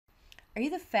Are you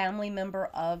the family member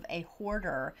of a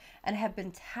hoarder and have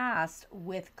been tasked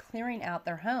with clearing out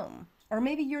their home? Or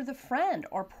maybe you're the friend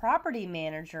or property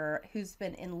manager who's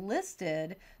been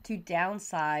enlisted to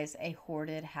downsize a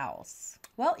hoarded house.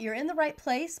 Well, you're in the right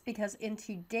place because in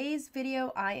today's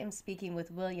video, I am speaking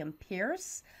with William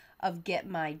Pierce of Get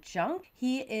My Junk.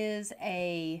 He is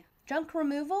a junk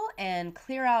removal and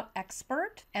clear out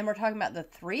expert, and we're talking about the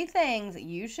 3 things that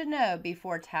you should know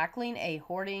before tackling a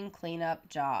hoarding cleanup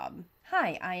job.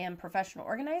 Hi, I am professional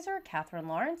organizer Katherine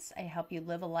Lawrence. I help you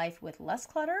live a life with less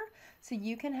clutter so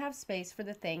you can have space for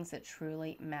the things that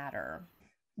truly matter.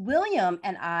 William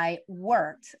and I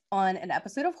worked on an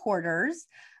episode of Hoarders.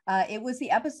 It was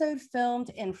the episode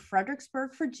filmed in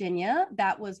Fredericksburg, Virginia.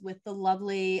 That was with the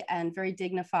lovely and very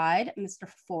dignified Mr.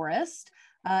 Forrest.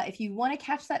 If you want to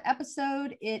catch that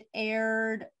episode, it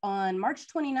aired on March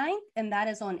 29th, and that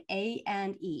is on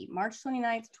A&E, March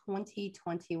 29th,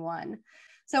 2021.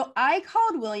 So I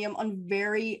called William on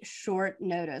very short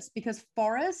notice because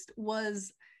Forrest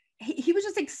was he was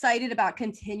just excited about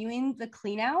continuing the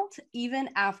clean out even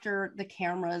after the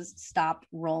cameras stopped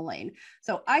rolling.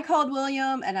 So I called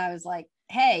William and I was like,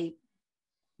 hey,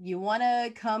 you want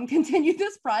to come continue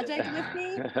this project with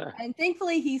me? And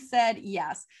thankfully he said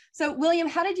yes. So William,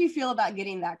 how did you feel about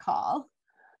getting that call?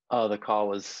 Oh, the call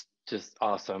was just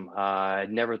awesome. I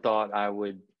never thought I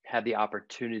would have the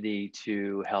opportunity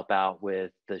to help out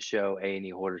with the show A&E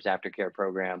Hoarders Aftercare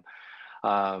program.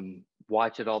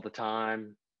 Watch it all the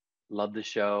time. Love the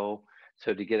show.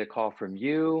 So to get a call from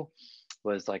you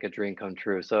was like a dream come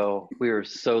true. So we were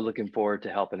so looking forward to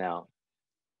helping out.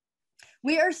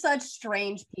 We are such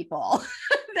strange people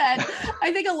that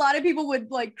I think a lot of people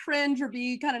would like cringe or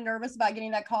be kind of nervous about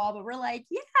getting that call, but we're like,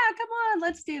 yeah, come on,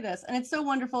 let's do this. And it's so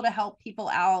wonderful to help people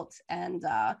out. And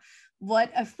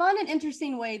what a fun and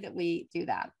interesting way that we do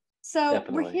that. So we're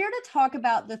Definitely. here to talk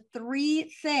about the 3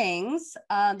 things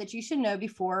that you should know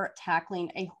before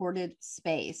tackling a hoarded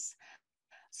space.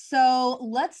 So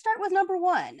let's start with number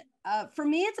 1. For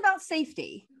me, it's about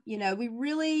safety. You know, we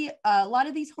really, a lot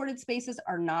of these hoarded spaces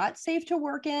are not safe to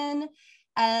work in.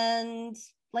 And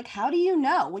like, how do you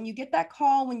know when you get that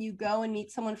call, when you go and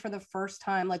meet someone for the first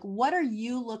time, like, what are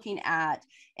you looking at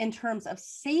in terms of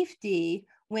safety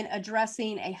when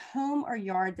addressing a home or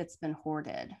yard that's been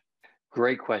hoarded?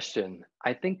 Great question.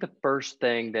 I think the first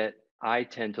thing that I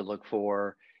tend to look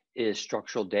for is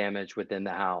structural damage within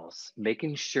the house,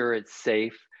 making sure it's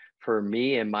safe for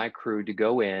me and my crew to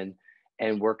go in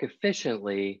and work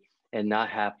efficiently and not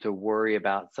have to worry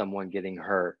about someone getting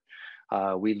hurt.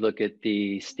 We look at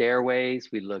the stairways,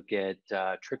 we look at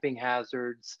tripping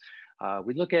hazards,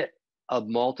 we look at a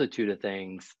multitude of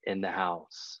things in the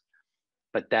house.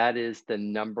 But that is the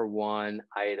number one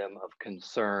item of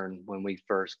concern when we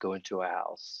first go into a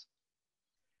house.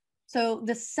 So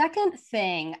the second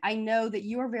thing I know that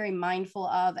you are very mindful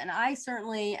of, and I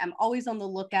certainly am always on the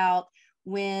lookout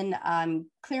when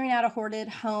clearing out a hoarded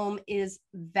home, is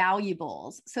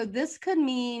valuables. So this could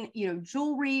mean, you know,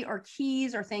 jewelry or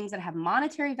keys or things that have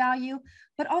monetary value,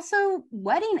 but also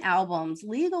wedding albums,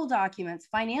 legal documents,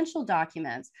 financial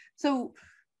documents. So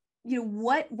you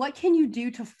know, what can you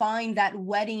do to find that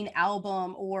wedding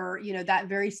album or, you know, that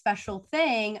very special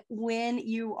thing when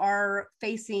you are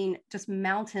facing just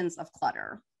mountains of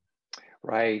clutter?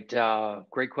 Right.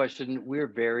 Great question. We're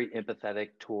very empathetic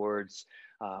towards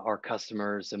our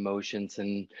customers' emotions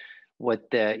and what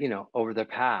the, over the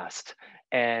past.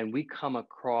 And we come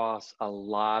across a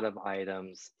lot of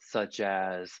items such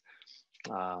as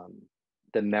um,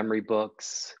 the memory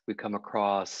books. We come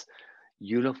across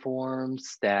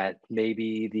uniforms that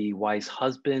maybe the wife's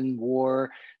husband wore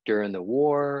during the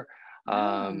war.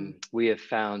 Oh, We have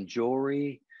found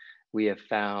jewelry. We have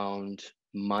found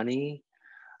money.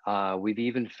 We've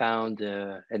even found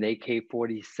an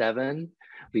AK-47.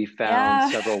 We found yeah.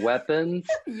 several weapons.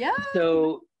 Yeah.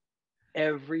 So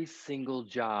every single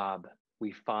job,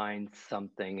 we find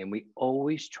something, and we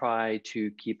always try to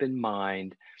keep in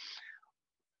mind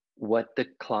what the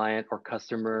client or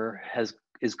customer has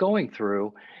is going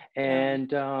through, Yeah.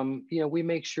 and we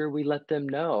make sure we let them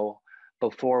know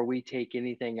before we take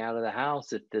anything out of the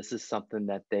house if this is something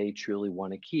that they truly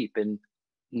want to keep. And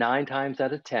 9 times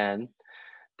out of 10,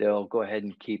 they'll go ahead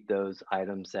and keep those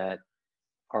items that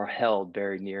are held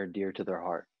very near and dear to their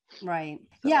heart. Right.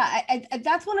 Yeah, So,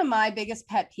 that's one of my biggest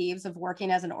pet peeves of working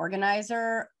as an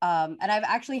organizer. And I've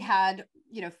actually had,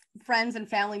 you know, friends and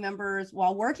family members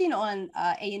while working on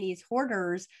A&E's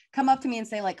Hoarders come up to me and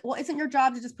say like, well, isn't your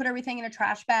job to just put everything in a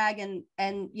trash bag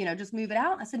and, you know, just move it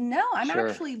out? I said, no, I'm sure.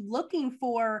 actually looking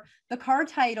for the car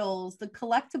titles, the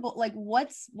collectible, like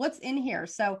what's in here.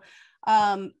 So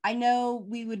I know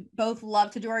we would both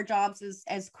love to do our jobs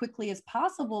as quickly as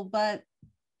possible, but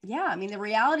yeah, I mean, the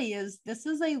reality is this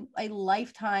is a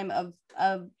lifetime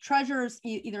of treasures,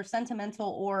 either sentimental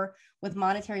or with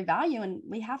monetary value. And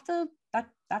we have to,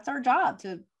 that's our job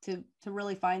to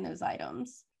really find those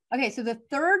items. Okay, so the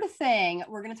third thing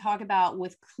we're going to talk about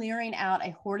with clearing out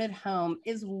a hoarded home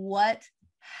is what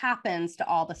happens to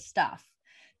all the stuff.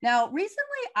 Now, recently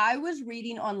I was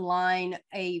reading online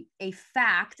a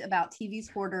fact about TV's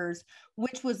hoarders,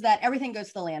 which was that everything goes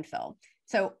to the landfill.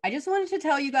 So I just wanted to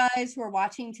tell you guys who are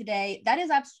watching today that is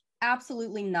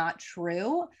absolutely not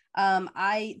true.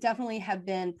 I definitely have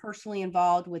been personally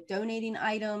involved with donating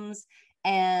items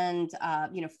and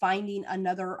finding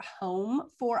another home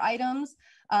for items.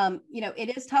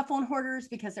 It is tough on hoarders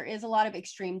because there is a lot of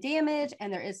extreme damage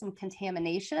and there is some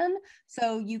contamination.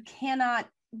 So you cannot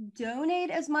donate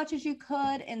as much as you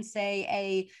could in,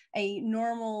 say, a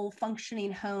normal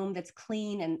functioning home that's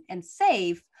clean and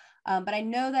safe. But I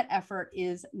know that effort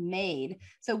is made.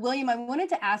 So, William, I wanted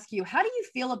to ask you, how do you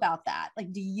feel about that?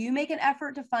 Like, do you make an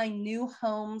effort to find new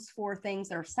homes for things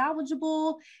that are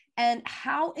salvageable? And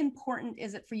how important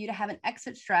is it for you to have an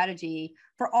exit strategy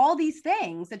for all these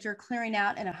things that you're clearing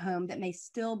out in a home that may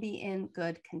still be in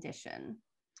good condition?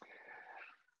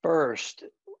 First,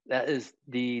 that is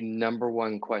the number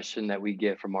one question that we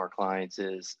get from our clients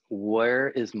is, where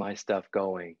is my stuff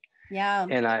going? Yeah.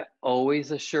 And I always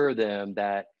assure them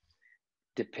that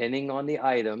depending on the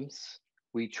items,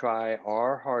 we try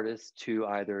our hardest to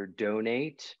either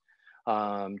donate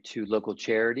to local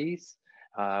charities.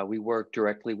 We work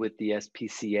directly with the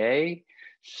SPCA.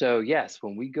 So, yes,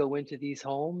 when we go into these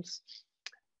homes,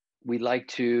 we like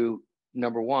to,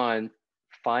 number one,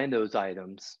 find those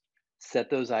items, set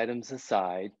those items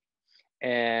aside,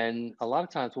 and a lot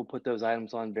of times we'll put those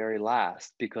items on very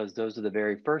last because those are the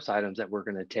very first items that we're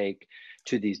going to take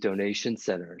to these donation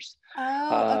centers,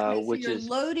 Oh, okay. So which you're is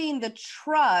loading the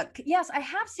truck. Yes, I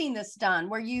have seen this done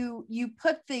where you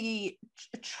put the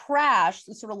trash,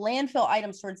 the sort of landfill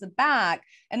items towards the back,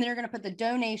 and then you're going to put the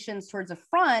donations towards the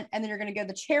front, and then you're going to go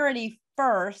the charity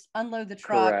first, unload the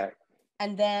truck, correct.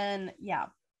 and then yeah,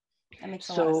 that makes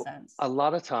a lot of So, sense. a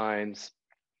lot of times,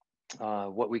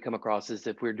 what we come across is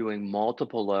if we're doing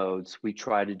multiple loads, we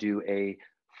try to do a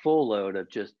full load of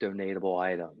just donatable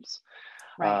items.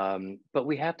 Right. But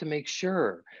we have to make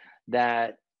sure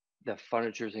that the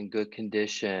furniture is in good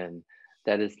condition,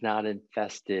 that it's not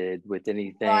infested with Right.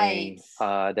 anything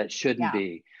that shouldn't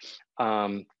Yeah.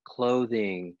 be.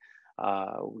 Clothing,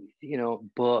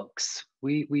 books.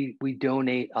 We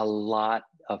donate a lot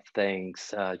of things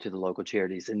to the local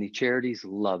charities, and the charities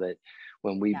love it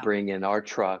when we Yeah. bring in our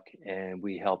truck and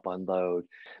we help unload.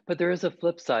 But there is a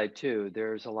flip side too.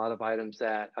 There's a lot of items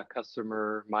that a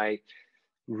customer might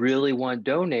really want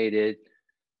donated,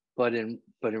 but in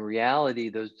reality,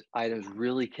 those items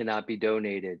really cannot be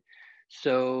donated.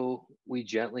 So we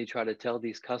gently try to tell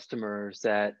these customers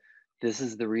that this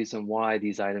is the reason why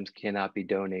these items cannot be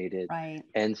donated. Right.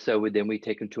 And so then we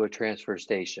take them to a transfer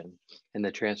station, and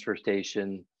the transfer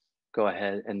station go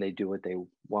ahead and they do what they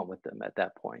want with them at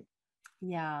that point.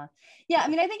 Yeah. Yeah, I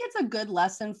mean, I think it's a good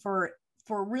lesson for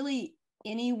really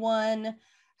anyone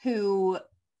who,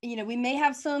 we may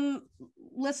have some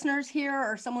listeners here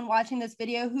or someone watching this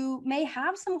video who may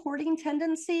have some hoarding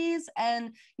tendencies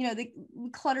and, the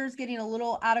clutter is getting a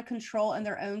little out of control in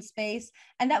their own space.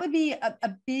 And that would be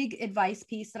a big advice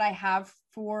piece that I have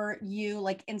for you.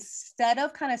 Like, instead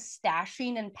of kind of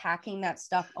stashing and packing that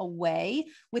stuff away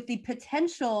with the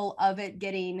potential of it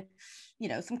getting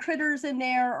some critters in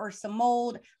there or some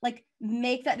mold, like,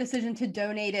 make that decision to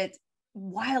donate it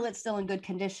while it's still in good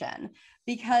condition,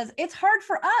 because it's hard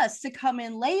for us to come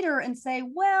in later and say,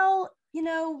 well,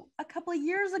 a couple of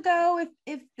years ago,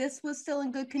 if this was still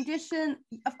in good condition,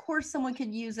 of course someone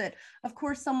could use it, of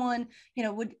course someone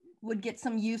would get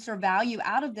some use or value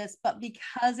out of this, but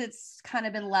because it's kind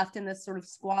of been left in this sort of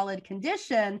squalid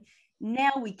condition,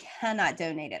 now we cannot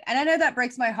donate it. And I know that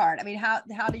breaks my heart. I mean, how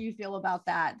do you feel about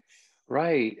that?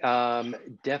 Right.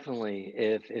 Definitely.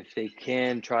 If they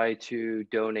can try to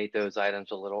donate those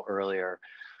items a little earlier,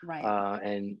 Right.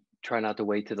 and try not to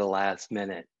wait to the last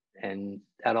minute. And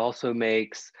that also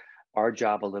makes our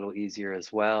job a little easier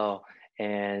as well.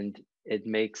 And it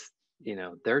makes,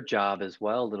 their job as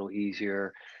well a little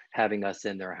easier having us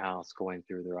in their house going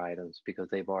through their items because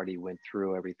they've already went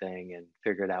through everything and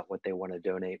figured out what they want to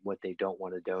donate, what they don't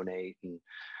want to donate. And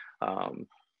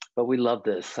but we love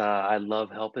this. I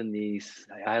love helping these.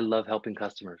 I love helping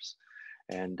customers,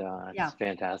 and Yeah. it's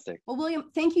fantastic. Well,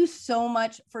 William, thank you so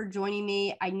much for joining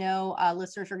me. I know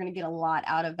listeners are going to get a lot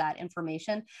out of that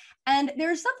information. And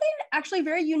there's something actually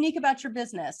very unique about your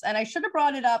business. And I should have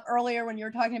brought it up earlier when you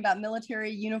were talking about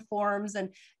military uniforms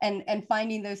and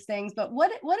finding those things. But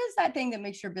what is that thing that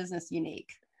makes your business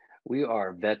unique? We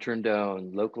are veteran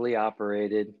owned, locally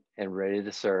operated, and ready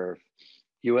to serve.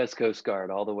 U.S. Coast Guard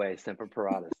all the way, Semper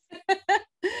Paratus.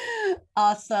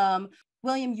 Awesome.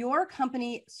 William, your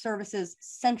company services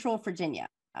Central Virginia.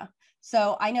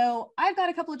 So I know I've got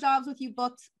a couple of jobs with you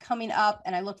booked coming up,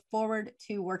 and I look forward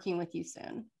to working with you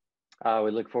soon.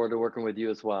 We look forward to working with you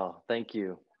as well. Thank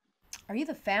you. Are you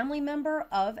the family member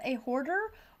of a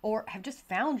hoarder or have just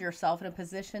found yourself in a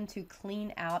position to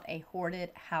clean out a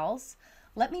hoarded house?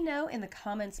 Let me know in the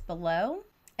comments below.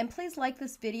 And please like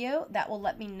this video. That will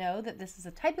let me know that this is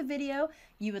a type of video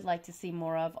you would like to see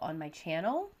more of on my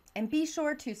channel. And be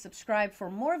sure to subscribe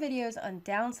for more videos on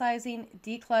downsizing,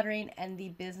 decluttering, and the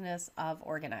business of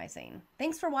organizing.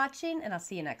 Thanks for watching, and I'll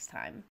see you next time.